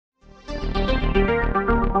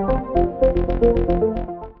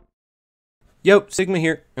Yo, Sigma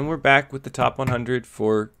here, and we're back with the top 100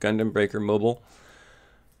 for Gundam Breaker Mobile.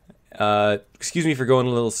 Excuse me for going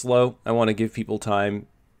a little slow. I want to give people time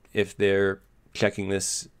if they're checking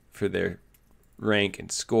this for their rank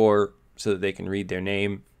and score so that they can read their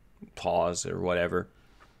name, pause, or whatever.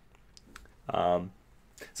 So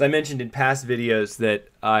I mentioned in past videos that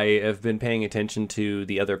I have been paying attention to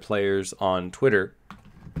the other players on Twitter,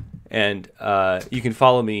 and you can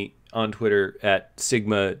follow me on Twitter at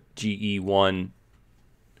SigmaGE1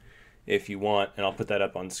 if you want, and I'll put that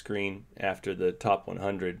up on screen after the top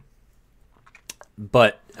 100.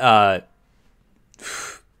 But I'm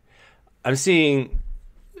seeing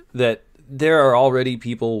that there are already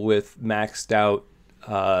people with maxed out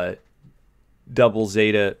double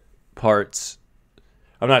Zeta parts.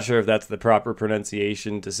 I'm not sure if that's the proper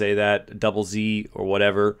pronunciation to say that, double Z or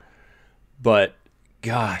whatever, but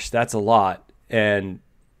gosh, that's a lot. And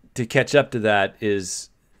to catch up to that is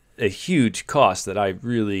a huge cost that I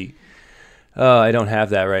really, I don't have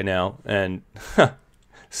that right now. And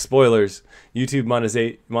spoilers, YouTube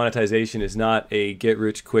monetization is not a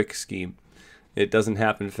get-rich-quick scheme. It doesn't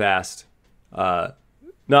happen fast.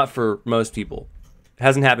 Not for most people. It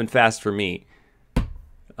hasn't happened fast for me.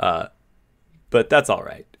 But that's all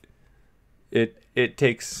right. It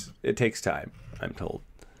takes time, I'm told.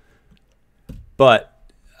 But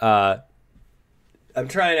I'm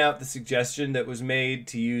trying out the suggestion that was made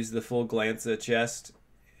to use the full Glanza chest,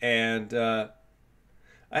 and I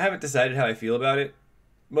haven't decided how I feel about it,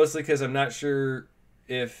 mostly because I'm not sure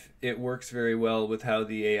if it works very well with how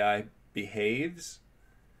the AI behaves,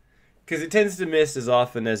 because it tends to miss as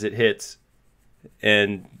often as it hits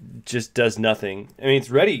and just does nothing. I mean, it's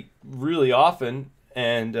ready really often,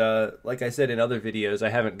 and like I said in other videos, I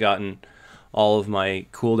haven't gotten all of my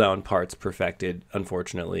cooldown parts perfected,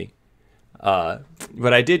 unfortunately.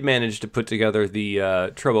 But I did manage to put together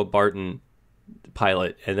the Turbo Barton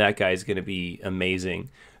pilot, and that guy's going to be amazing,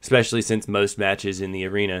 especially since most matches in the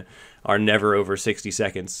arena are never over 60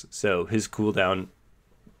 seconds. So his cooldown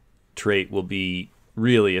trait will be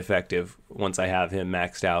really effective once I have him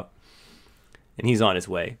maxed out, and he's on his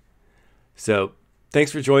way. So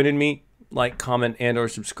thanks for joining me. Like, comment, and or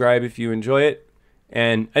subscribe if you enjoy it.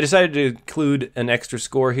 And I decided to include an extra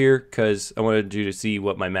score here because I wanted you to see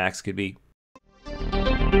what my max could be.